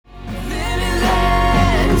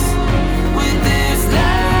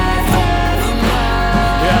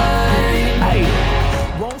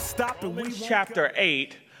chapter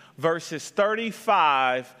 8, verses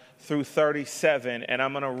 35 through 37, and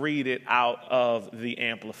I'm going to read it out of the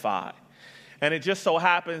Amplified. And it just so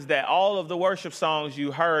happens that all of the worship songs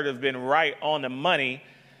you heard have been right on the money.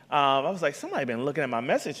 I was like, somebody been looking at my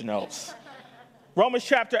message notes. Romans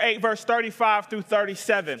chapter 8, verse 35 through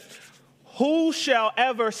 37. Who shall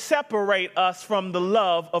ever separate us from the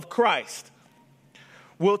love of Christ?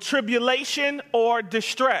 Will tribulation or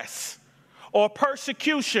distress, or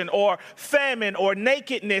persecution, or famine, or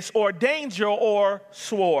nakedness, or danger, or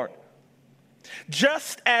sword?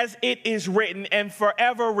 Just as it is written and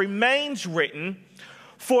forever remains written,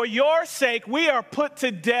 for your sake we are put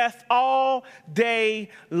to death all day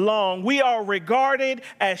long. We are regarded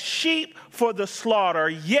as sheep for the slaughter.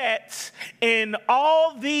 Yet in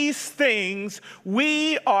all these things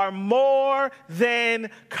we are more than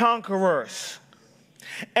conquerors.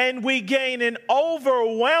 And we gain an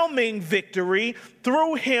overwhelming victory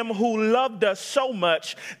through him who loved us so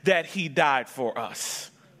much that he died for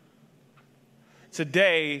us.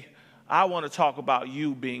 Today, I want to talk about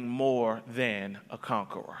you being more than a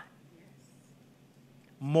conqueror.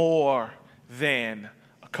 More than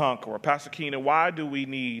a conqueror. Pastor Keenan, why do we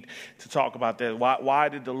need to talk about that? Why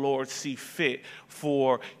did the Lord see fit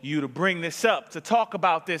for you to bring this up, to talk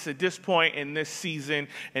about this at this point in this season,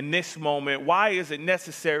 in this moment? Why is it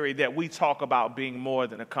necessary that we talk about being more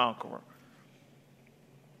than a conqueror?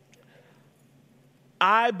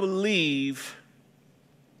 I believe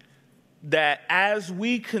that as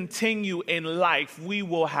we continue in life, we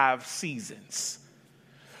will have seasons.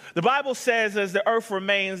 The Bible says as the earth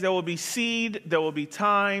remains, there will be seed, there will be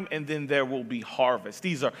time, and then there will be harvest.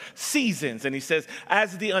 These are seasons. And he says,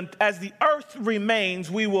 as the earth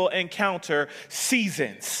remains, we will encounter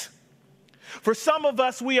seasons. For some of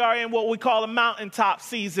us, we are in what we call a mountaintop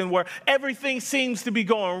season where everything seems to be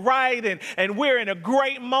going right, and we're in a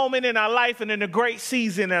great moment in our life and in a great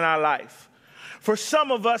season in our life. For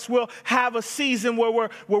some of us, we'll have a season where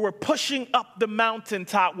we're pushing up the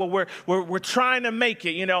mountaintop, where we're trying to make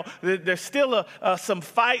it. You know, there's still some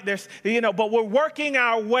fight. But we're working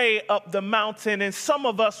our way up the mountain. And some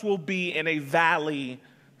of us will be in a valley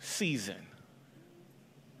season.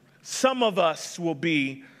 Some of us will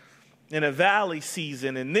be in a valley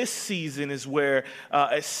season, and this season is where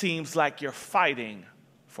it seems like you're fighting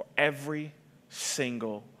for every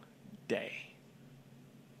single day.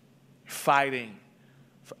 Fighting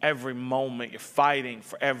for every moment. You're fighting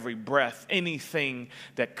for every breath. Anything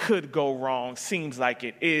that could go wrong seems like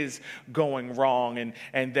it is going wrong,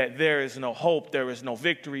 and that there is no hope, there is no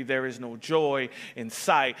victory, there is no joy in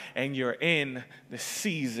sight, and you're in the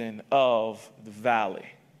season of the valley.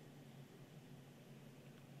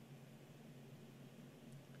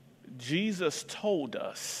 Jesus told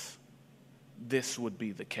us this would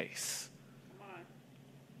be the case.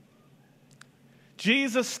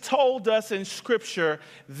 Jesus told us in Scripture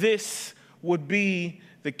this would be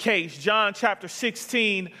the case. John chapter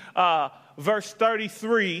 16, verse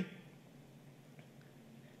 33.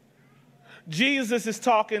 Jesus is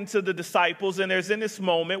talking to the disciples, and there's in this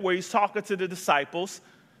moment where he's talking to the disciples,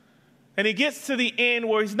 and he gets to the end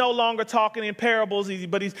where he's no longer talking in parables,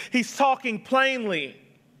 but he's talking plainly.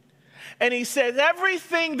 And he says,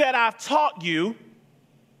 everything that I've taught you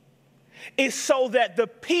is so that the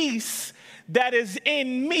peace that is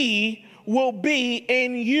in me will be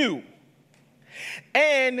in you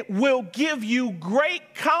and will give you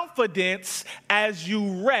great confidence as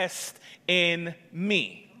you rest in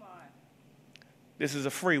me. This is a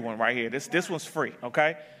free one right here. This one's free,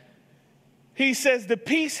 okay? He says the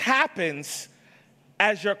peace happens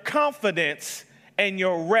as your confidence and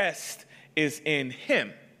your rest is in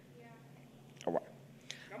him. All right.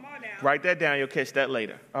 Come on now. Write that down. You'll catch that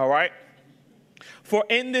later. All right. For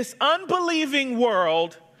in this unbelieving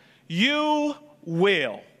world, you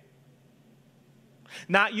will.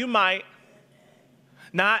 Not you might.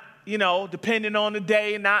 Not, depending on the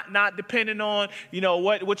day, not depending on,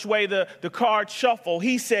 which way the cards shuffle.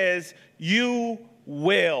 He says you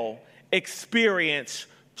will experience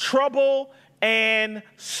trouble and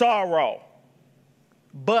sorrow.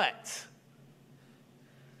 But,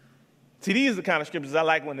 see, these are the kind of scriptures I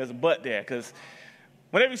like when there's a but there, because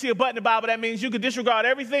whenever you see a but in the Bible, that means you can disregard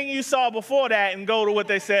everything you saw before that and go to what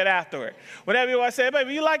they said after it. Whenever you say,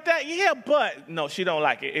 baby, you like that? Yeah, but. No, she don't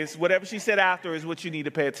like it. It's whatever she said after is what you need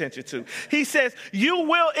to pay attention to. He says, you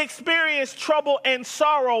will experience trouble and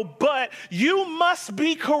sorrow, but you must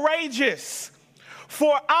be courageous,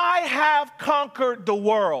 for I have conquered the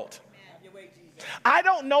world. I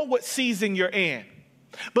don't know what season you're in,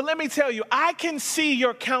 but let me tell you, I can see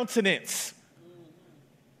your countenance.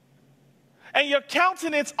 And your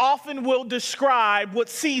countenance often will describe what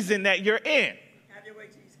season that you're in. Have your way,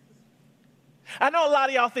 Jesus. I know a lot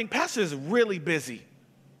of y'all think Pastor is really busy.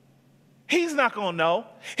 He's not going to know.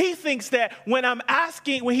 He thinks that when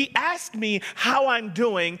he asks me how I'm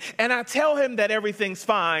doing and I tell him that everything's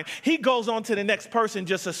fine, he goes on to the next person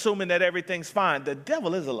just assuming that everything's fine. The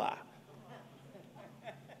devil is a lie.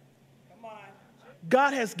 Come on.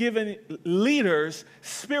 God has given leaders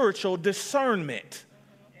spiritual discernment.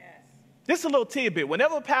 Yes. This is a little tidbit.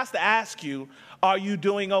 Whenever a pastor asks you, are you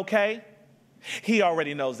doing okay? He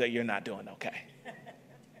already knows that you're not doing okay.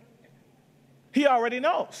 He already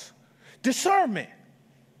knows. Discernment.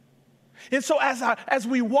 And so as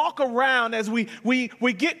we walk around, as we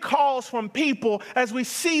get calls from people, as we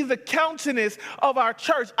see the countenance of our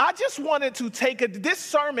church, I just wanted to this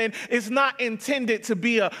sermon is not intended to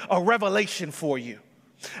be a revelation for you.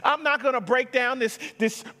 I'm not going to break down this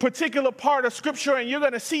particular part of Scripture and you're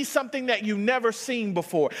going to see something that you've never seen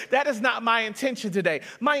before. That is not my intention today.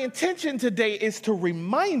 My intention today is to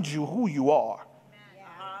remind you who you are.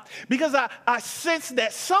 Because I sense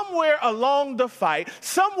that somewhere along the fight,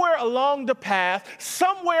 somewhere along the path,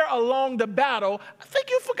 somewhere along the battle, I think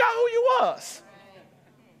you forgot who you was.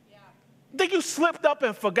 I think you slipped up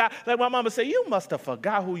and forgot. Like my mama said, you must have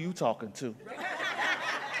forgot who you talking to.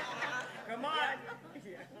 Come on.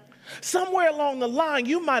 Somewhere along the line,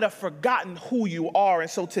 you might have forgotten who you are.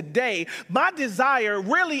 And so today, my desire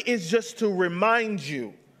really is just to remind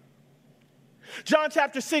you. John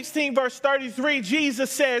chapter 16, verse 33, Jesus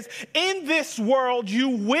says, in this world you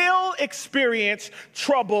will experience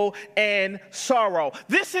trouble and sorrow.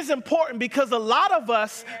 This is important because a lot of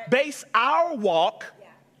us base our walk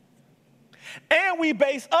and we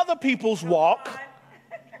base other people's walk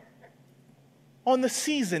on the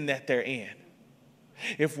season that they're in.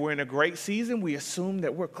 If we're in a great season, we assume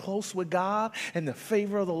that we're close with God and the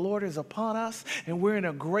favor of the Lord is upon us and we're in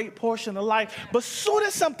a great portion of life. But soon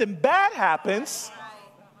as something bad happens,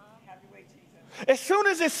 as soon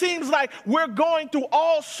as it seems like we're going through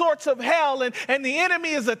all sorts of hell and the enemy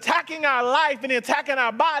is attacking our life and attacking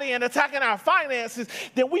our body and attacking our finances,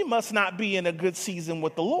 then we must not be in a good season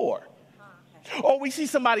with the Lord. Or we see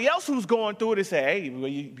somebody else who's going through it and say, hey, well,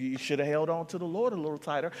 you should have held on to the Lord a little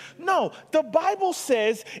tighter. No, the Bible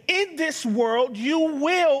says in this world you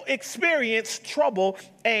will experience trouble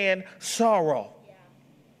and sorrow.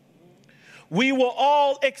 We will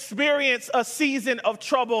all experience a season of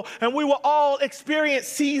trouble and we will all experience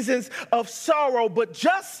seasons of sorrow. But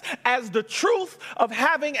just as the truth of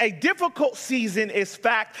having a difficult season is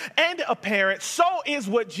fact and apparent, so is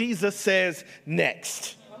what Jesus says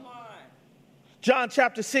next. John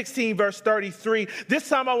chapter 16, verse 33. This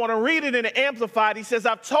time I want to read it in the Amplified. He says,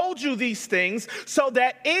 I've told you these things so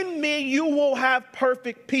that in me you will have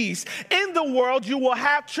perfect peace. In the world you will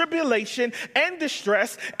have tribulation and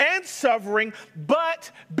distress and suffering, but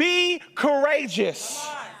be courageous.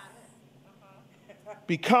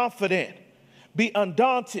 Be confident. Be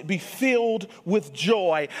undaunted, be filled with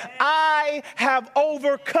joy. I have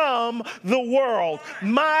overcome the world.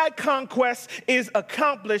 My conquest is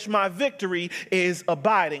accomplished. My victory is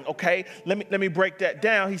abiding. Okay, let me break that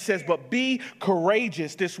down. He says, but be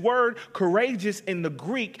courageous. This word courageous in the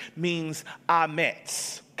Greek means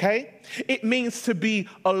amets. Okay? It means to be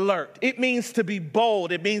alert. It means to be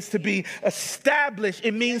bold. It means to be established.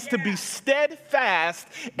 It means to be steadfast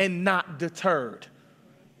and not deterred.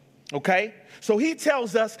 Okay? So he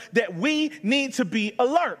tells us that we need to be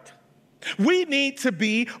alert. We need to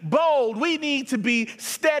be bold. We need to be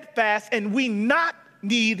steadfast, and we not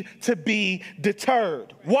need to be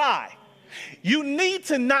deterred. Why? You need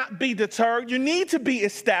to not be deterred. You need to be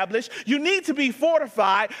established. You need to be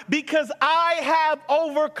fortified because I have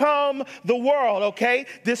overcome the world, okay?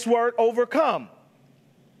 This word overcome.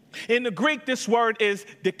 In the Greek, this word is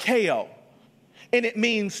dikeo, and it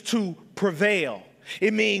means to prevail.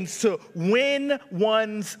 It means to win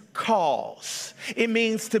one's cause. It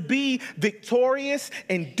means to be victorious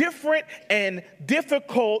in different and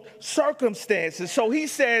difficult circumstances. So he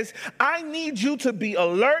says, I need you to be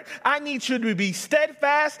alert. I need you to be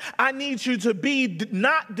steadfast. I need you to be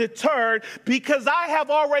not deterred because I have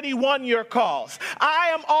already won your cause. I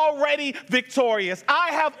am already victorious.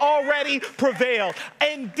 I have already prevailed.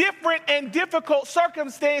 In different and difficult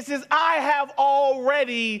circumstances, I have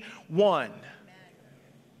already won.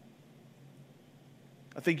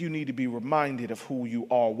 I think you need to be reminded of who you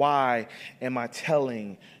are. Why am I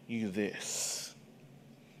telling you this?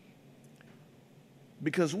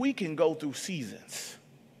 Because we can go through seasons.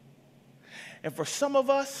 And for some of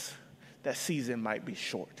us, that season might be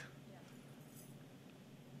short.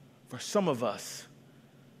 For some of us,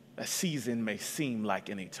 that season may seem like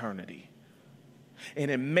an eternity.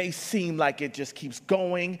 And it may seem like it just keeps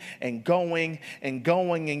going and going and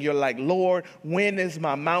going. And you're like, Lord, when is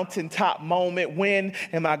my mountaintop moment? When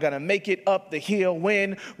am I going to make it up the hill?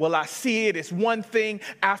 When will I see it? It's one thing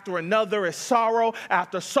after another. It's sorrow.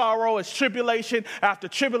 After sorrow, it's tribulation. After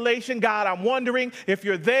tribulation, God, I'm wondering if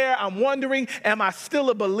you're there. I'm wondering, am I still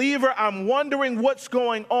a believer? I'm wondering what's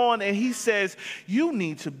going on. And he says, you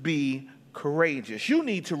need to be courageous. You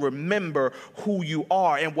need to remember who you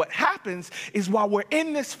are. And what happens is while we're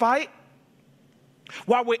in this fight,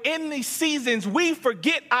 while we're in these seasons, we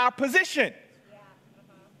forget our position.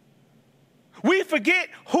 We forget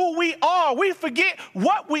who we are. We forget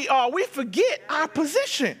what we are. We forget our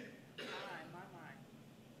position.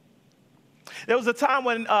 There was a time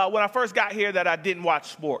when I first got here that I didn't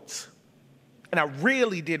watch sports. And I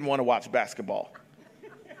really didn't want to watch basketball.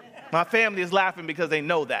 My family is laughing because they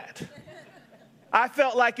know that. I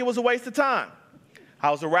felt like it was a waste of time.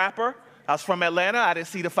 I was a rapper. I was from Atlanta. I didn't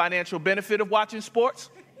see the financial benefit of watching sports.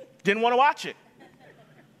 Didn't want to watch it.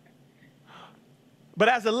 But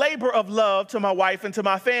as a labor of love to my wife and to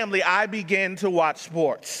my family, I began to watch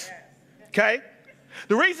sports. Okay?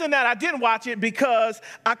 The reason that I didn't watch it because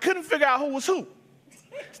I couldn't figure out who was who.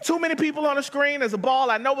 Too many people on the screen. There's a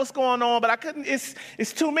ball. I know what's going on, but I couldn't.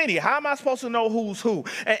 It's too many. How am I supposed to know who's who?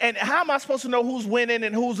 And how am I supposed to know who's winning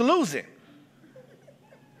and who's losing?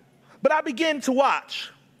 But I began to watch.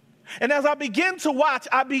 And as I begin to watch,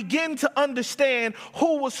 I begin to understand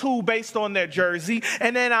who was who based on their jersey.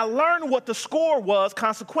 And then I learned what the score was.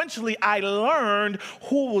 Consequently, I learned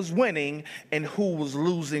who was winning and who was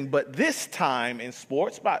losing. But this time in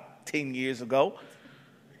sports, about 10 years ago,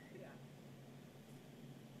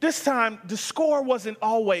 this time the score wasn't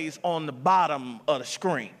always on the bottom of the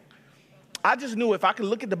screen. I just knew if I could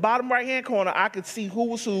look at the bottom right-hand corner, I could see who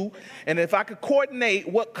was who. And if I could coordinate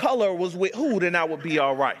what color was with who, then I would be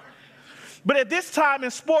all right. But at this time in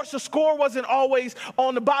sports, the score wasn't always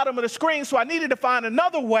on the bottom of the screen, so I needed to find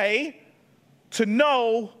another way to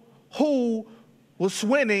know who was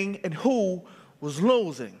winning and who was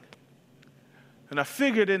losing. And I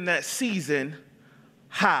figured in that season,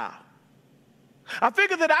 how? I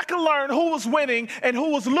figured that I could learn who was winning and who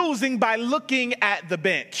was losing by looking at the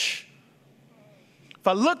bench. If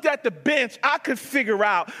I looked at the bench, I could figure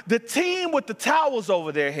out the team with the towels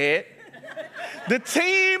over their head, the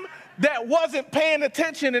team that wasn't paying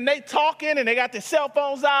attention and they talking and they got their cell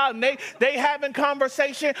phones out and they having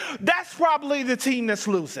conversation, that's probably the team that's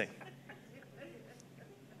losing.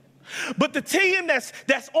 But the team that's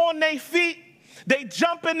on their feet, they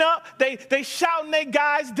jumping up, they shouting their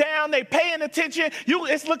guys down, they paying attention.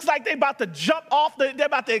 It looks like they about to jump off, they're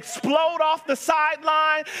about to explode off the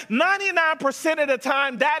sideline. 99% of the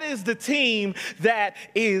time, that is the team that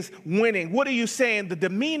is winning. What are you saying? The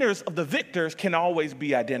demeanors of the victors can always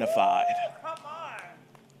be identified.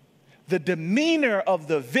 The demeanor of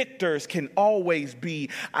the victors can always be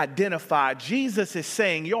identified. Jesus is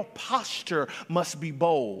saying your posture must be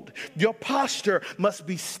bold. Your posture must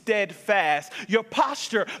be steadfast. Your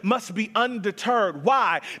posture must be undeterred.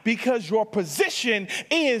 Why? Because your position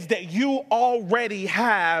is that you already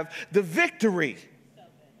have the victory.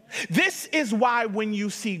 This is why when you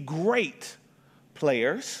see great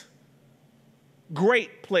players,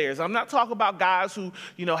 I'm not talking about guys who,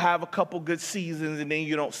 have a couple good seasons and then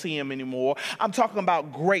you don't see them anymore. I'm talking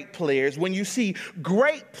about great players. When you see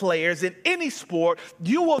great players in any sport,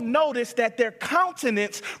 you will notice that their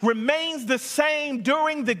countenance remains the same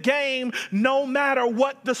during the game, no matter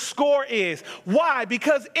what the score is. Why?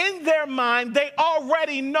 Because in their mind, they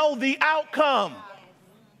already know the outcome.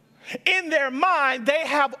 In their mind, they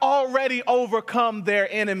have already overcome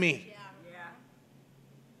their enemy.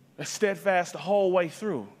 They're steadfast the whole way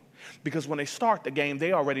through because when they start the game,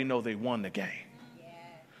 they already know they won the game. Yeah.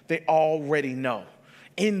 They already know.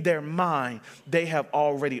 In their mind, they have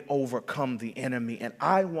already overcome the enemy. And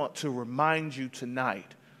I want to remind you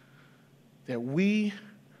tonight that we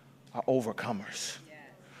are overcomers. Yeah.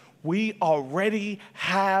 We already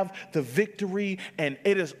have the victory, and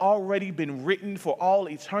it has already been written for all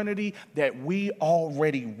eternity that we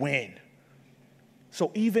already win.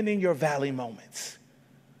 So even in your valley moments,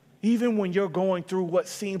 even when you're going through what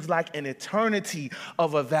seems like an eternity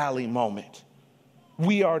of a valley moment,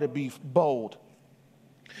 we are to be bold.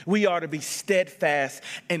 We are to be steadfast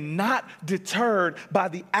and not deterred by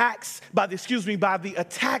the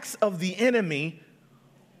attacks of the enemy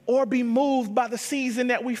or be moved by the season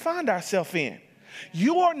that we find ourselves in.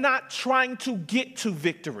 You are not trying to get to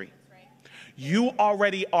victory. You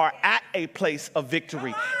already are at a place of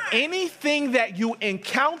victory. Anything that you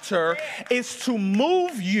encounter is to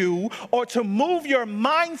move you or to move your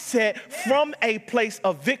mindset from a place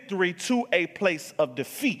of victory to a place of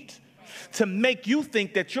defeat, to make you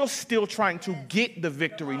think that you're still trying to get the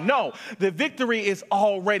victory. No, the victory is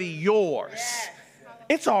already yours.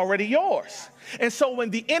 It's already yours. And so when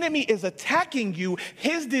the enemy is attacking you,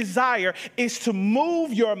 his desire is to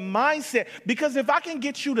move your mindset. Because if I can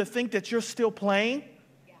get you to think that you're still playing,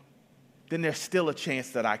 then there's still a chance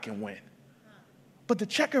that I can win. But the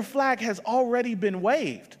checker flag has already been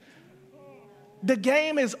waved. The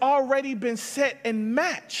game has already been set and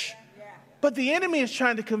matched. But the enemy is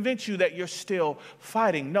trying to convince you that you're still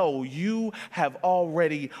fighting. No, you have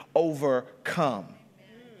already overcome.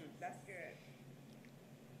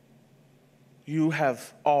 You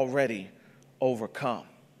have already overcome.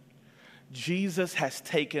 Jesus has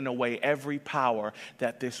taken away every power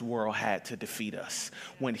that this world had to defeat us.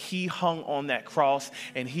 When he hung on that cross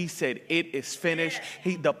and he said, "It is finished,"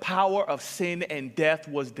 the power of sin and death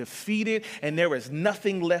was defeated, and there is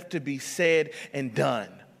nothing left to be said and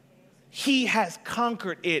done. He has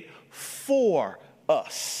conquered it for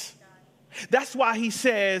us. That's why he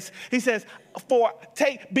says,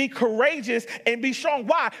 be courageous and be strong.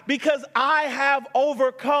 Why? Because I have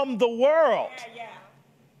overcome the world.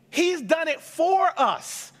 He's done it for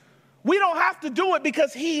us. We don't have to do it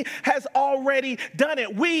because he has already done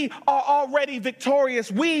it. We are already victorious.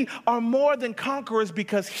 We are more than conquerors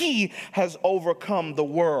because he has overcome the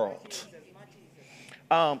world.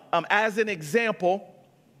 As an example,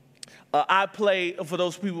 I play, for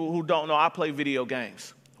those people who don't know, I play video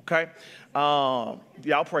games. Okay?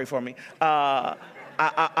 Y'all pray for me.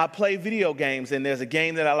 I play video games, and there's a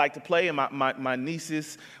game that I like to play, and my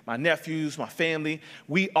nieces, my nephews, my family,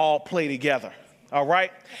 we all play together. All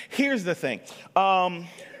right? Here's the thing. I'm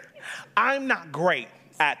not great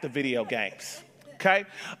at the video games. Okay?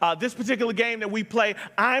 This particular game that we play,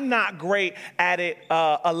 I'm not great at it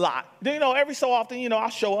a lot. You know, every so often, I'll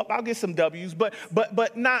show up, I'll get some W's,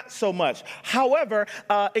 but not so much. However,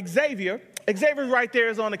 Xavier right there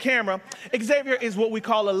is on the camera. Xavier is what we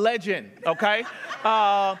call a legend, okay?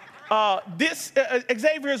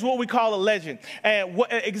 Xavier is what we call a legend. And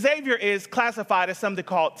Xavier is classified as something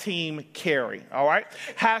called Team Carry, all right?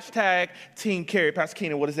 Hashtag Team Carry. Pastor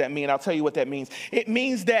Keenan, what does that mean? I'll tell you what that means. It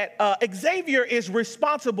means that Xavier is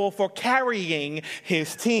responsible for carrying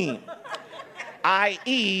his team,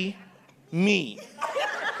 i.e. me,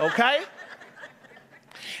 okay?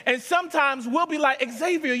 And sometimes we'll be like,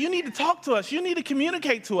 Xavier, you need to talk to us. You need to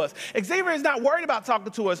communicate to us. Xavier is not worried about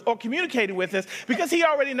talking to us or communicating with us because he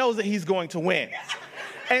already knows that he's going to win.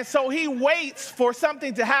 And so he waits for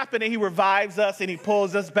something to happen, and he revives us and he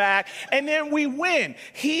pulls us back, and then we win.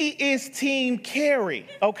 He is Team Carry,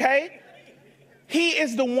 okay? He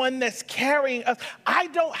is the one that's carrying us. I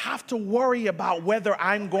don't have to worry about whether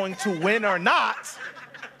I'm going to win or not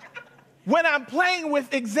when I'm playing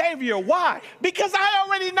with Xavier. Why? Because I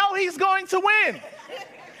already know he's going to win.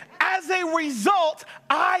 As a result,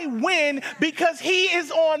 I win because he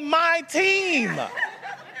is on my team. Come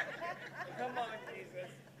on,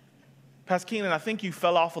 Jesus. Pastor Keenan, I think you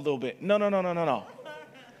fell off a little bit. No.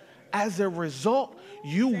 As a result,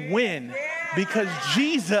 you win because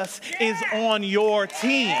Jesus is on your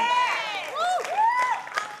team.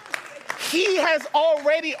 He has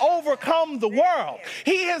already overcome the world.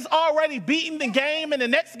 He has already beaten the game and the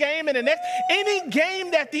next game and the next. Any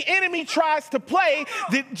game that the enemy tries to play,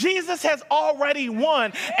 that Jesus has already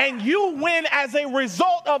won. And you win as a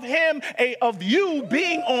result of of you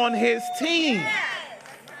being on his team.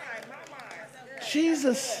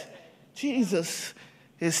 Jesus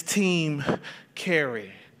is Team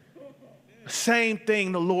Carry. Same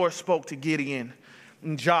thing the Lord spoke to Gideon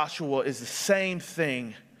and Joshua is the same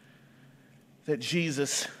thing that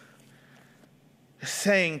Jesus is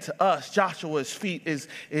saying to us. Joshua's feet is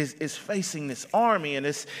facing this army, and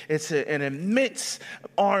it's an immense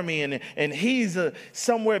army, and he's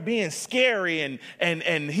somewhere being scary,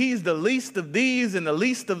 and he's the least of these and the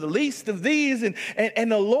least of the least of these,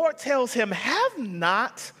 and the Lord tells him, "Have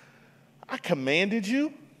not I commanded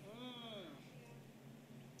you?"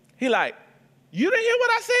 He like, "You didn't hear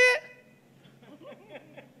what I said?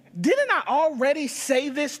 Didn't I already say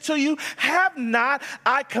this to you? Have not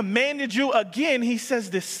I commanded you?" Again, he says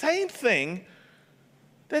the same thing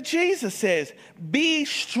that Jesus says. Be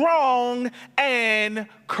strong and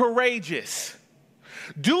courageous.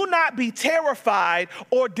 Do not be terrified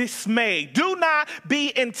or dismayed. Do not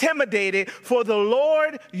be intimidated, for the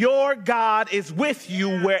Lord your God is with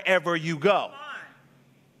you wherever you go.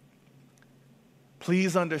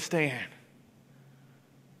 Please understand.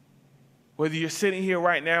 Whether you're sitting here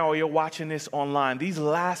right now or you're watching this online, these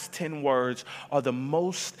last 10 words are the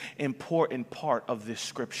most important part of this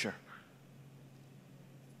scripture.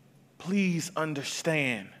 Please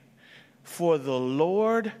understand, for the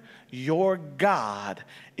Lord your God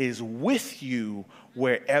is with you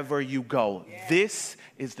wherever you go. Yeah. This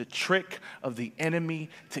is the trick of the enemy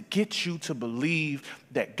to get you to believe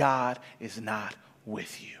that God is not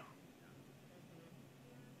with you.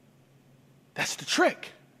 That's the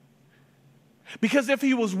trick. Because if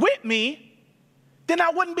he was with me, then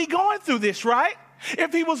I wouldn't be going through this, right?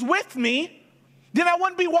 If he was with me, then I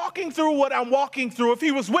wouldn't be walking through what I'm walking through. If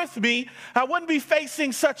he was with me, I wouldn't be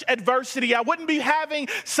facing such adversity. I wouldn't be having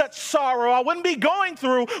such sorrow. I wouldn't be going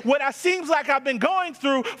through what it seems like I've been going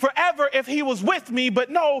through forever if he was with me. But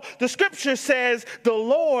no, the scripture says the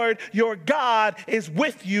Lord, your God, is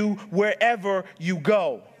with you wherever you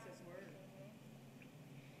go.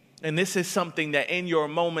 And this is something that in your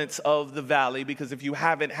moments of the valley, because if you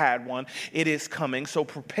haven't had one, it is coming. So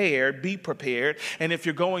be prepared. And if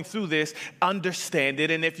you're going through this, understand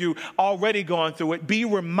it. And if you're already going through it, be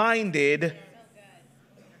reminded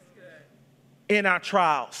in our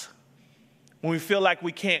trials. When we feel like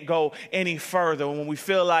we can't go any further, when we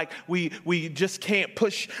feel like we just can't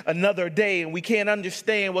push another day and we can't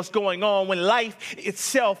understand what's going on, when life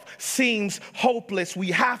itself seems hopeless,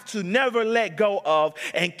 we have to never let go of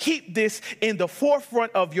and keep this in the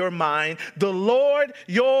forefront of your mind. The Lord,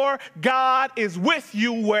 your God, is with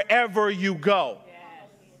you wherever you go. Yes.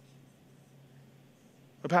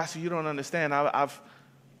 But Pastor, you don't understand. I've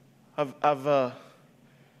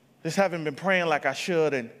just haven't been praying like I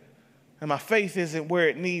should, and my faith isn't where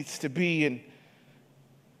it needs to be. And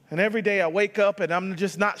every day I wake up and I'm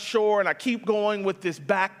just not sure, and I keep going with this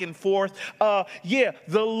back and forth. The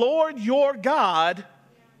Lord your God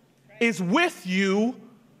is with you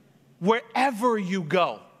wherever you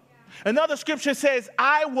go. Another scripture says,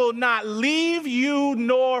 I will not leave you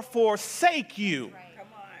nor forsake you. Right. Come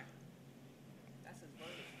on. That's his word.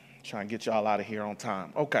 Trying to get y'all out of here on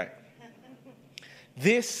time. Okay.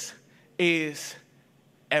 This is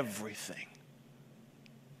everything.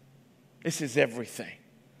 This is everything.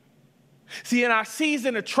 See, in our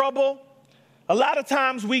season of trouble, a lot of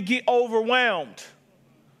times we get overwhelmed.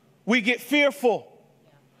 We get fearful.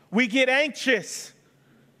 We get anxious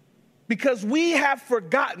because we have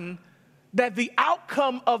forgotten that the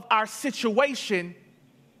outcome of our situation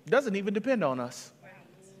doesn't even depend on us.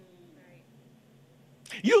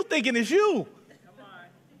 You thinking it's you.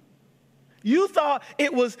 You thought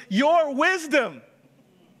it was your wisdom.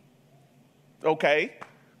 Okay,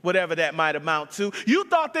 whatever that might amount to. You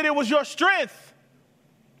thought that it was your strength.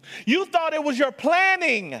 You thought it was your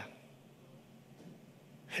planning.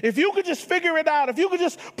 If you could just figure it out, if you could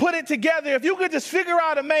just put it together, if you could just figure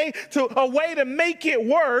out a way to make it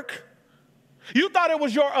work, you thought it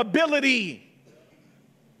was your ability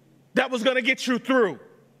that was going to get you through.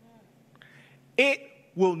 It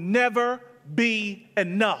will never be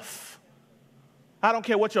enough. I don't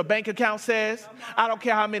care what your bank account says. I don't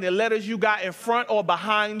care how many letters you got in front or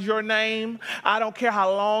behind your name. I don't care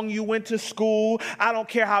how long you went to school. I don't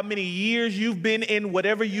care how many years you've been in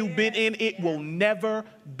whatever you've been in. It will never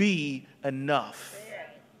be enough.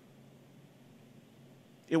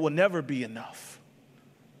 It will never be enough.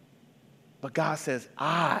 But God says,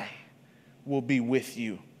 I will be with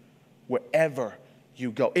you wherever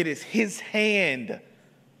you go. It is his hand.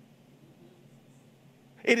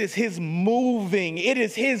 It is his moving. It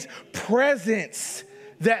is his presence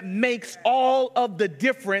that makes all of the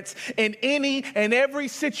difference in any and every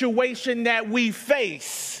situation that we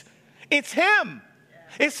face. It's him.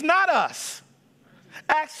 It's not us.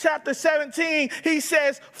 Acts chapter 17, he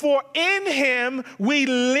says, for in him we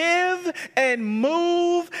live and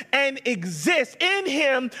move and exist. In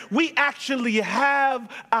him we actually have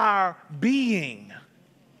our being.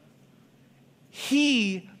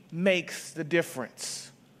 He makes the difference.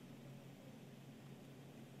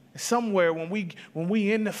 Somewhere when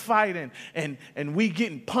we in the fight and we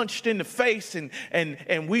getting punched in the face and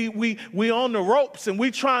we on the ropes and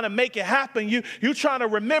we trying to make it happen, you trying to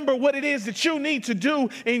remember what it is that you need to do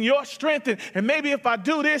in your strength, and maybe if I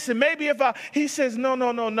do this and maybe if he says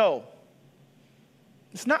no,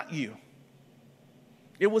 it's not you.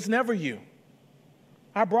 It was never you.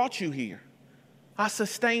 I brought you here. I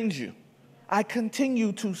sustained you. I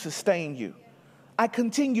continue to sustain you. I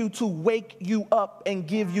continue to wake you up and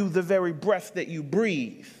give you the very breath that you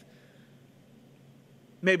breathe.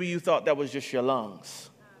 Maybe you thought that was just your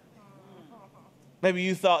lungs. Maybe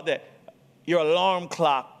you thought that your alarm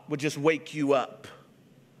clock would just wake you up.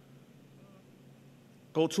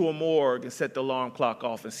 Go to a morgue and set the alarm clock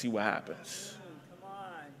off and see what happens.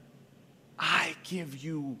 give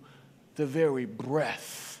you the very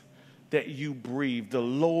breath that you breathe. The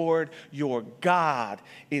Lord your God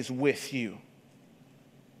is with you.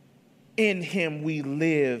 In him we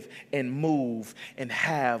live and move and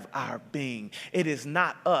have our being. It is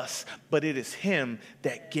not us, but it is him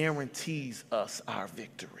that guarantees us our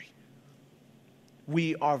victory.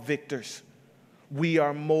 We are victors. We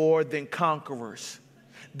are more than conquerors.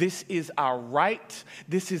 This is our right.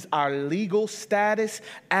 This is our legal status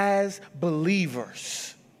as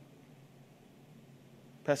believers.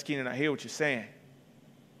 Pastor Keenan, I hear what you're saying,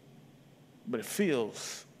 but it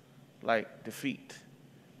feels like defeat.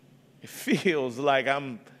 It feels like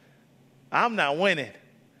I'm not winning.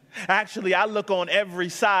 Actually, I look on every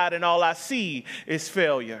side and all I see is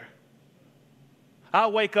failure. I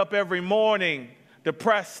wake up every morning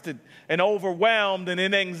depressed and overwhelmed and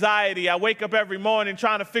in anxiety. I wake up every morning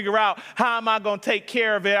trying to figure out how am I going to take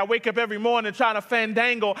care of it. I wake up every morning trying to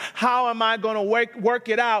fandangle how am I going to work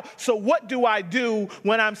it out. So what do I do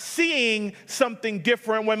when I'm seeing something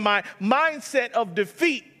different, when my mindset of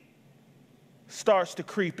defeat starts to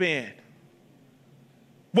creep in?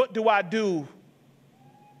 What do I do?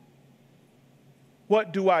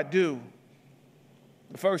 What do I do?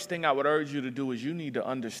 The first thing I would urge you to do is you need to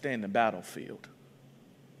understand the battlefield.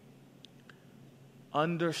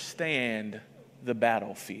 Understand the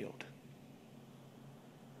battlefield.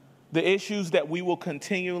 The issues that we will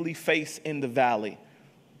continually face in the valley,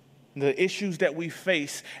 the issues that we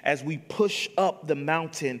face as we push up the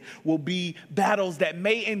mountain will be battles that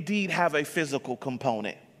may indeed have a physical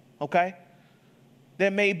component, okay?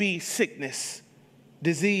 There may be sickness,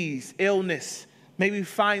 disease, illness, maybe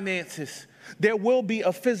finances. There will be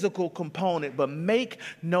a physical component, but make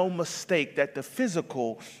no mistake that the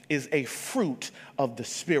physical is a fruit of the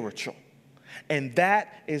spiritual. And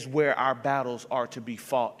that is where our battles are to be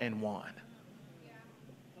fought and won.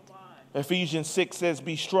 Ephesians 6 says,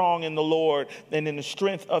 be strong in the Lord and in the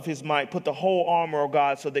strength of his might. Put the whole armor of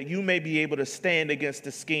God so that you may be able to stand against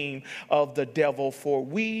the scheme of the devil. For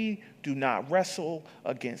we do not wrestle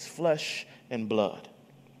against flesh and blood,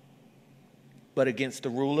 but against the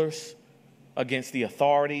rulers, against the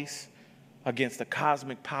authorities, against the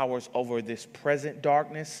cosmic powers over this present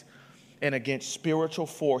darkness, and against spiritual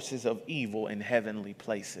forces of evil in heavenly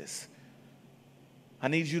places. I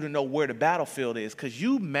need you to know where the battlefield is, because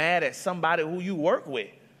you mad at somebody who you work with.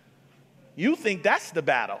 You think that's the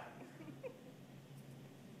battle.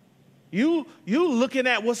 You looking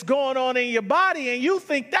at what's going on in your body and you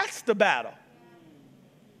think that's the battle.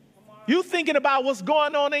 You thinking about what's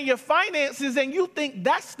going on in your finances and you think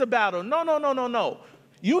that's the battle. No.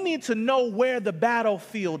 You need to know where the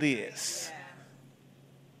battlefield is.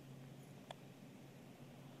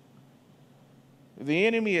 The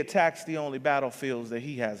enemy attacks the only battlefields that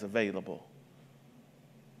he has available.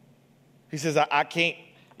 He says, I can't,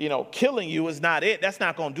 killing you is not it. That's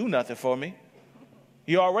not going to do nothing for me.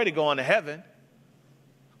 You're already going to heaven.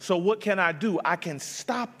 So what can I do? I can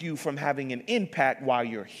stop you from having an impact while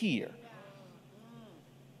you're here.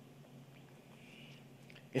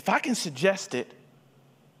 If I can suggest it,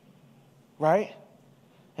 right,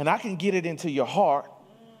 and I can get it into your heart,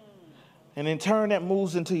 and in turn that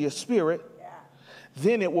moves into your spirit,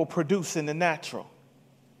 then it will produce in the natural.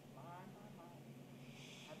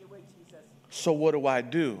 So what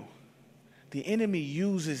do? The enemy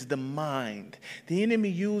uses the mind. The enemy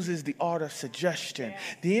uses the art of suggestion.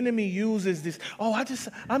 The enemy uses this,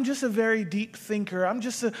 I'm just a very deep thinker. I'm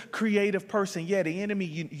just a creative person. Yeah, the enemy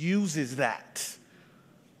uses that.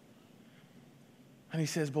 And he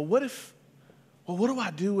says, but what do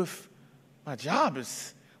I do if my job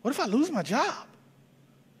what if I lose my job?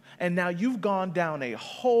 And now you've gone down a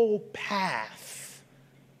whole path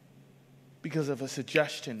because of a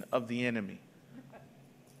suggestion of the enemy.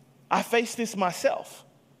 I face this myself.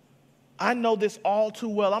 I know this all too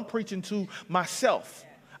well. I'm preaching to myself.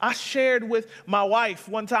 I shared with my wife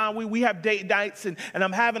one time, we have date nights, and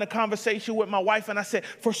I'm having a conversation with my wife, and I said,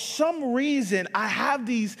 for some reason, I have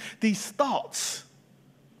these thoughts,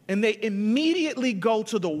 and they immediately go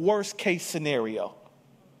to the worst case scenario.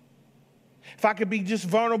 If I could be just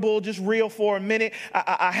vulnerable, just real for a minute,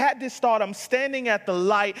 I had this thought. I'm standing at the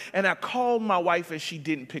light, and I called my wife, and she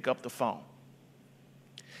didn't pick up the phone.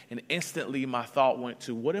 And instantly, my thought went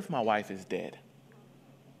to, what if my wife is dead?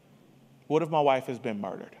 What if my wife has been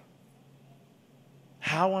murdered?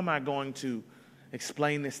 How am I going to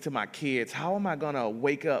explain this to my kids? How am I going to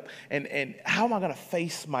wake up, and how am I going to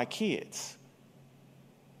face my kids?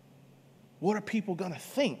 What are people going to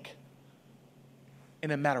think? In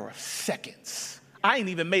a matter of seconds. I ain't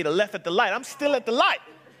even made a left at the light. I'm still at the light.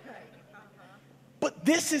 But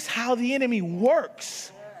this is how the enemy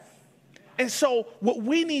works. And so what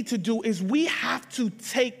we need to do is we have to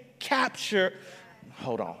take capture.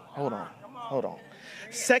 Hold on.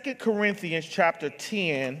 2 Corinthians chapter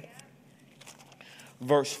 10,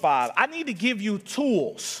 verse 5. I need to give you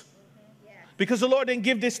tools because the Lord didn't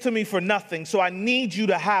give this to me for nothing. So I need you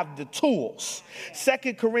to have the tools.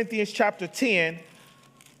 2 Corinthians chapter 10,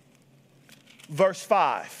 verse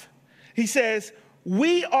 5. He says,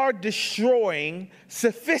 we are destroying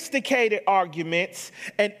sophisticated arguments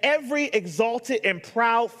and every exalted and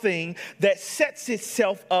proud thing that sets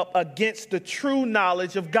itself up against the true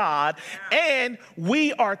knowledge of God. And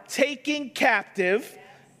we are taking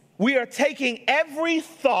every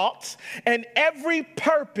thought and every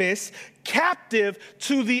purpose captive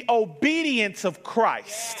to the obedience of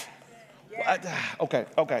Christ. Okay.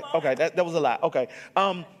 That was a lot. Okay.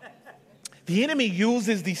 The enemy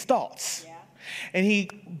uses these thoughts. And he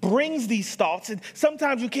brings these thoughts, and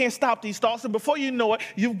sometimes you can't stop these thoughts, and before you know it,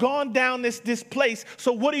 you've gone down this place.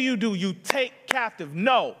 So what do? You take captive.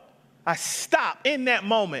 No, I stop in that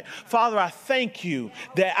moment. Father, I thank you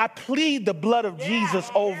that I plead the blood of Jesus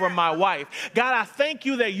over my wife. God, I thank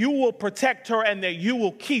you that you will protect her and that you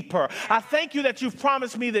will keep her. I thank you that you've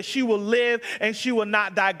promised me that she will live and she will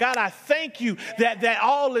not die. God, I thank you that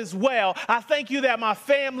all is well. I thank you that my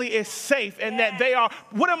family is safe and that they are.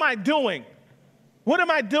 What am I doing?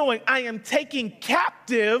 I am taking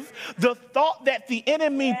captive the thought that the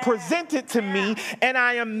enemy presented to me, and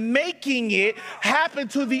I am making it happen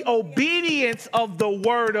to the obedience of the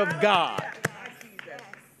word of God.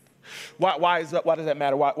 Why does that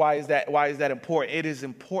matter? Why is that important? It is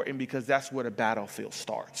important because that's where the battlefield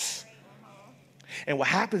starts. And what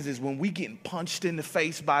happens is when we get punched in the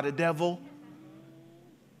face by the devil,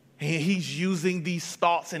 and he's using these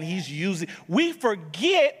thoughts and we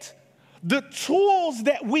forget the tools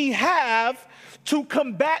that we have to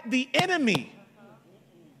combat the enemy.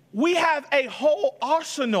 We have a whole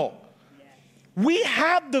arsenal. We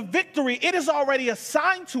have the victory. It is already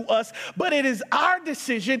assigned to us, but it is our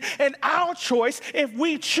decision and our choice if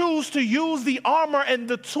we choose to use the armor and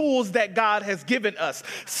the tools that God has given us.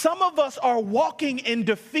 Some of us are walking in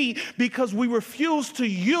defeat because we refuse to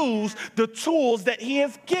use the tools that He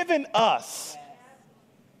has given us.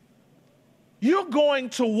 You're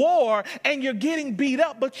going to war and you're getting beat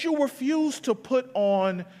up, but you refuse to put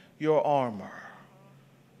on your armor.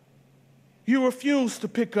 You refuse to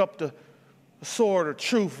pick up the sword of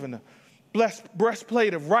truth and the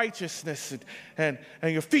breastplate of righteousness and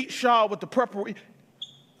your feet shod with the preparation.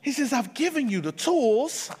 He says, I've given you the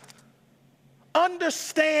tools.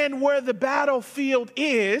 Understand where the battlefield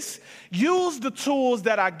is. Use the tools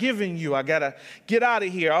that I've given you. I got to get out of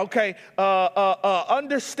here. Okay.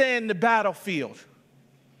 Understand the battlefield.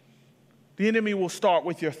 The enemy will start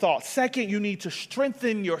with your thoughts. Second, you need to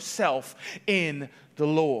strengthen yourself in the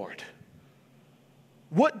Lord.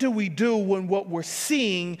 What do we do when what we're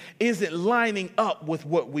seeing isn't lining up with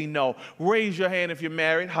what we know? Raise your hand if you're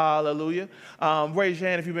married. Hallelujah. Raise your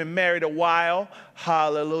hand if you've been married a while.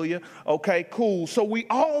 Hallelujah. Okay, cool. So we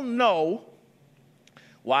all know,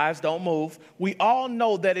 wives don't move. We all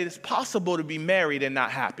know that it is possible to be married and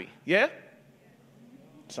not happy. Yeah?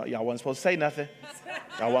 So y'all wasn't supposed to say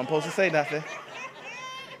nothing.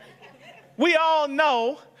 We all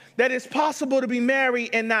know that it's possible to be married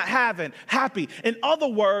and not happy. In other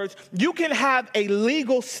words, you can have a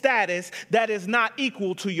legal status that is not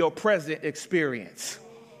equal to your present experience.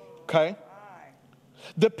 Okay?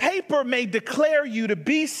 The paper may declare you to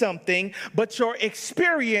be something, but your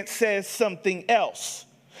experience says something else.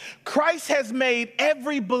 Christ has made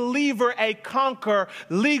every believer a conqueror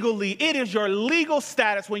legally. It is your legal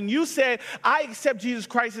status. When you said, I accept Jesus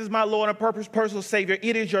Christ as my Lord and personal Savior,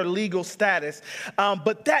 it is your legal status.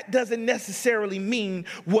 But that doesn't necessarily mean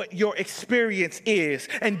what your experience is.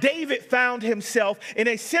 And David found himself in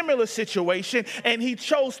a similar situation, and he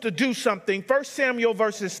chose to do something. 1 Samuel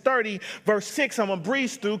verses 30, verse 6, I'm going to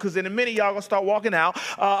breeze through because in a minute y'all going to start walking out.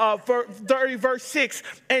 30, verse 6,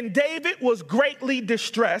 and David was greatly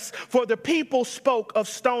distressed, for the people spoke of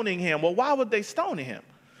stoning him. Well, why would they stone him?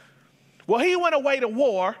 Well, he went away to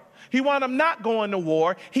war. He wound up not going to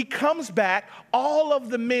war. He comes back. All of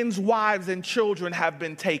the men's wives and children have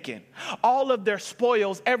been taken. All of their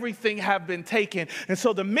spoils, everything have been taken. And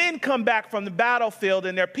so the men come back from the battlefield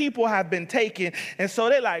and their people have been taken. And so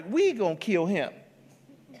they're like, we gonna kill him.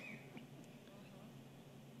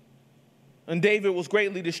 And David was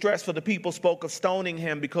greatly distressed, for the people spoke of stoning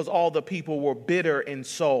him because all the people were bitter in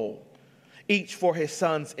soul, each for his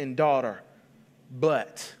sons and daughter.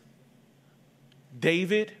 But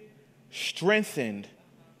David strengthened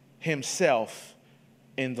himself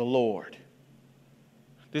in the Lord.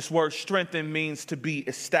 This word strengthen means to be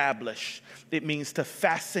established. It means to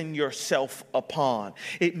fasten yourself upon.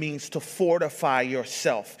 It means to fortify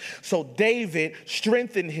yourself. So David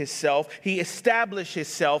strengthened himself. He established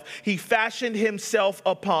himself. He fashioned himself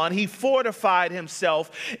upon. He fortified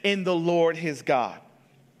himself in the Lord his God.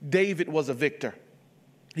 David was a victor.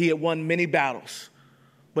 He had won many battles.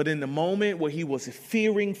 But in the moment where he was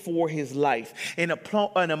fearing for his life, in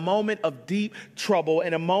a moment of deep trouble,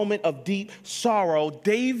 in a moment of deep sorrow,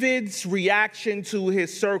 David's reaction to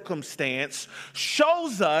his circumstance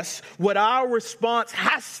shows us what our response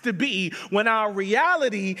has to be when our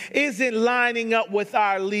reality isn't lining up with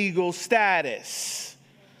our legal status.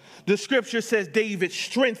 The scripture says David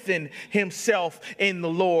strengthened himself in the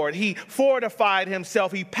Lord. He fortified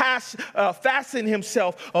himself. He fastened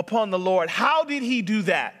himself upon the Lord. How did he do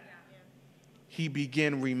that? He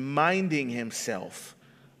began reminding himself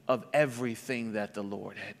of everything that the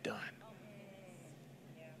Lord had done.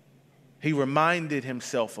 He reminded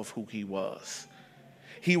himself of who he was.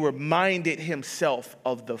 He reminded himself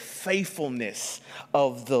of the faithfulness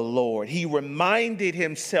of the Lord. He reminded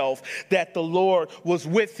himself that the Lord was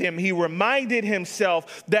with him. He reminded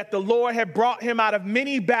himself that the Lord had brought him out of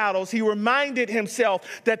many battles. He reminded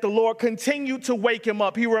himself that the Lord continued to wake him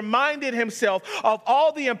up. He reminded himself of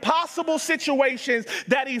all the impossible situations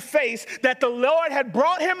that he faced that the Lord had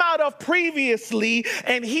brought him out of previously,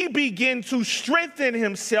 and he began to strengthen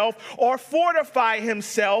himself or fortify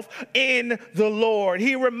himself in the Lord.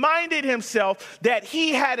 He reminded himself that he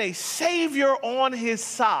had a Savior on his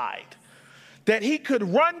side that he could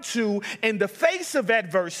run to in the face of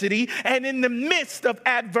adversity and in the midst of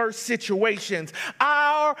adverse situations.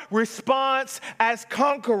 Our response as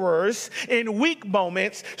conquerors in weak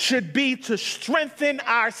moments should be to strengthen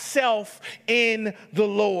ourselves in the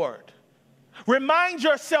Lord. Remind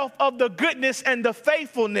yourself of the goodness and the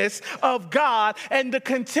faithfulness of God and the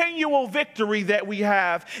continual victory that we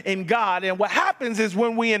have in God. And what happens is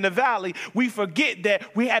when we're in the valley, we forget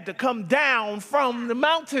that we had to come down from the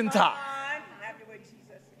mountaintop.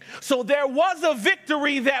 So there was a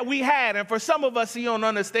victory that we had. And for some of us, you don't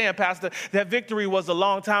understand, Pastor, that victory was a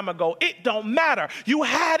long time ago. It don't matter. You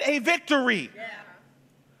had a victory. Yeah.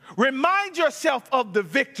 Remind yourself of the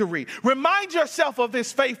victory. Remind yourself of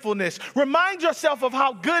his faithfulness. Remind yourself of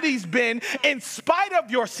how good he's been in spite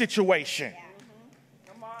of your situation.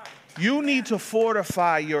 You need to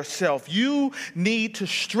fortify yourself. You need to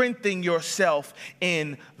strengthen yourself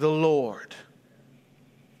in the Lord.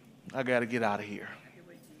 I got to get out of here.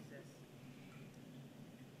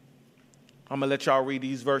 I'm going to let y'all read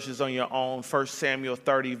these verses on your own. 1 Samuel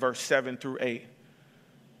 30, verse 7 through 8.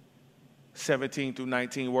 17 through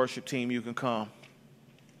 19, worship team, you can come.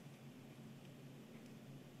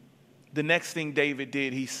 The next thing David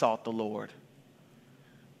did, he sought the Lord.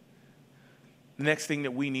 The next thing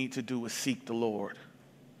that we need to do is seek the Lord.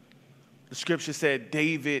 The scripture said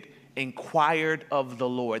David inquired of the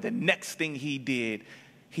Lord. The next thing he did,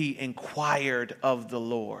 he inquired of the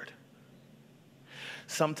Lord.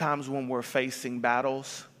 Sometimes when we're facing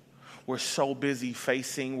battles, we're so busy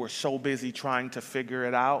trying to figure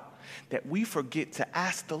it out, that we forget to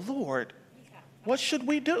ask the Lord, what should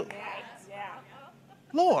we do?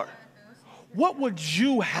 Lord, what would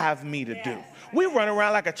you have me to do? We run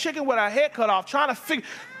around like a chicken with our head cut off trying to figure,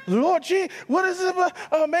 Lord, gee, what is it?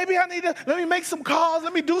 Maybe I need to, let me make some calls.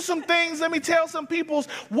 Let me do some things. Let me tell some people.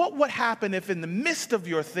 What would happen if in the midst of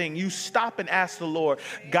your thing, you stop and ask the Lord,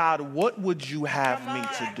 God, what would you have me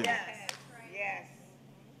to do?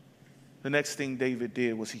 The next thing David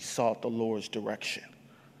did was he sought the Lord's direction.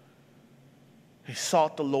 He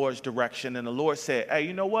sought the Lord's direction, and the Lord said, hey,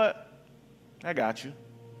 you know what? I got you.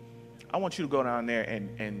 I want you to go down there,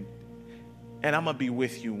 and I'm going to be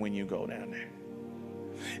with you when you go down there.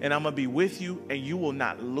 And I'm going to be with you, and you will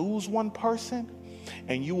not lose one person,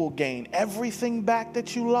 and you will gain everything back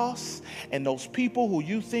that you lost. And those people who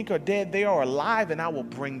you think are dead, they are alive, and I will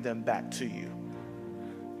bring them back to you.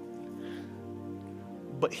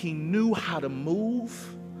 But he knew how to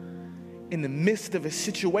move in the midst of a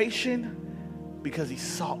situation because he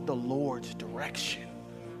sought the Lord's direction.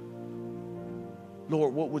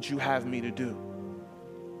 Lord, what would you have me to do?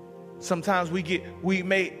 Sometimes you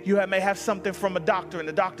may have something from a doctor, and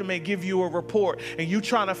the doctor may give you a report, and you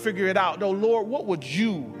trying to figure it out. No, Lord, what would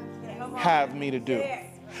you have me to do?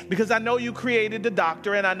 Because I know you created the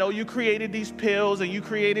doctor, and I know you created these pills, and you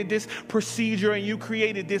created this procedure, and you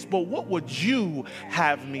created this, but what would you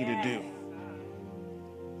have me to do?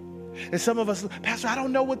 And some of us, Pastor, I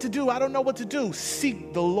don't know what to do. I don't know what to do.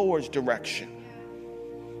 Seek the Lord's direction.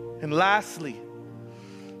 And lastly,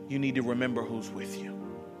 you need to remember who's with you.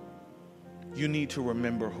 You need to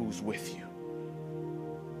remember who's with you.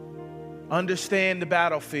 Understand the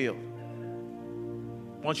battlefield.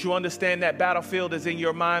 Once you understand that battlefield is in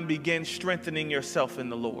your mind, begin strengthening yourself in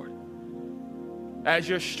the Lord. As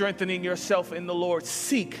you're strengthening yourself in the Lord,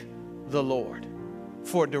 seek the Lord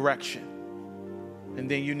for direction. And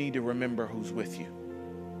then you need to remember who's with you.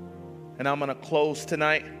 And I'm going to close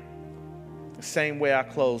tonight the same way I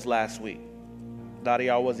closed last week. A lot of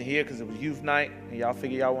y'all wasn't here because it was youth night, and y'all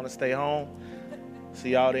figure y'all want to stay home. So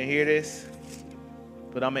y'all didn't hear this.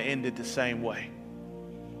 But I'm going to end it the same way.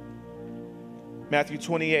 Matthew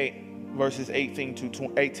 28, verses 18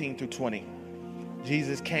 through 20.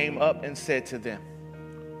 Jesus came up and said to them,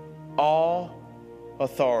 all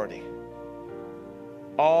authority,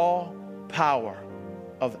 all power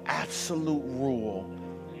of absolute rule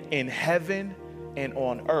in heaven and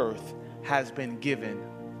on earth has been given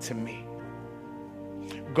to me.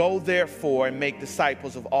 Go therefore and make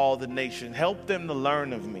disciples of all the nations. Help them to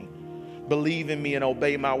learn of me. Believe in me and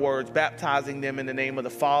obey my words, baptizing them in the name of the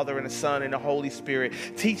Father and the Son and the Holy Spirit,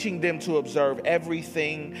 teaching them to observe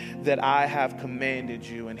everything that I have commanded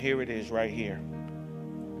you. And here it is right here.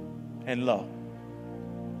 And lo,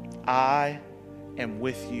 I am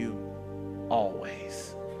with you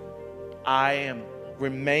always. I am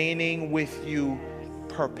remaining with you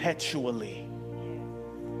perpetually,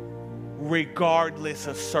 regardless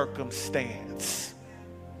of circumstance,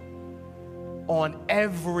 on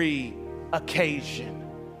every occasion,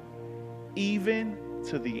 even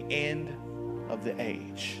to the end of the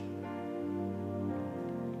age.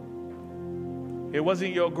 It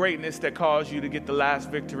wasn't your greatness that caused you to get the last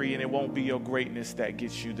victory, and it won't be your greatness that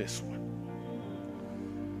gets you this one.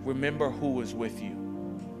 Remember who is with you.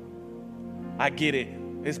 I get it.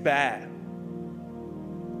 It's bad.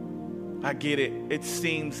 I get it. It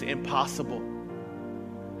seems impossible.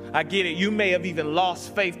 I get it. You may have even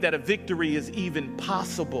lost faith that a victory is even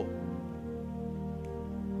possible.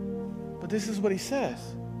 But this is what he says.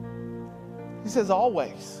 He says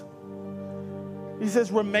always. He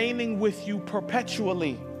says remaining with you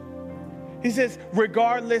perpetually. He says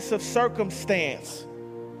regardless of circumstance.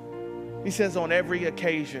 He says on every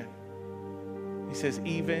occasion. He says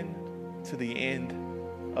even to the end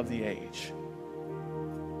of the age.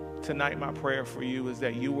 Tonight, my prayer for you is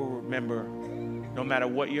that you will remember, no matter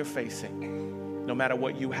what you're facing, no matter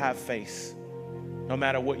what you have faced, no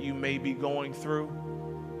matter what you may be going through,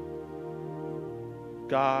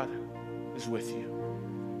 God is with you.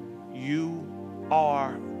 You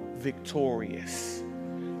are victorious.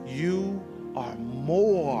 You are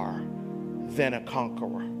more than a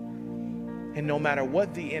conqueror. And no matter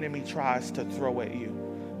what the enemy tries to throw at you,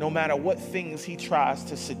 no matter what things he tries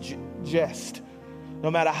to suggest,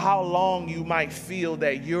 no matter how long you might feel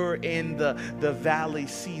that you're in the valley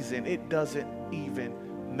season, it doesn't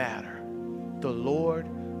even matter. The Lord,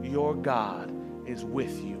 your God, is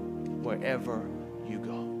with you wherever you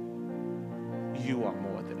go. You are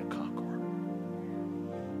more than a conqueror.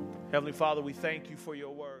 Heavenly Father, we thank you for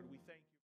your word.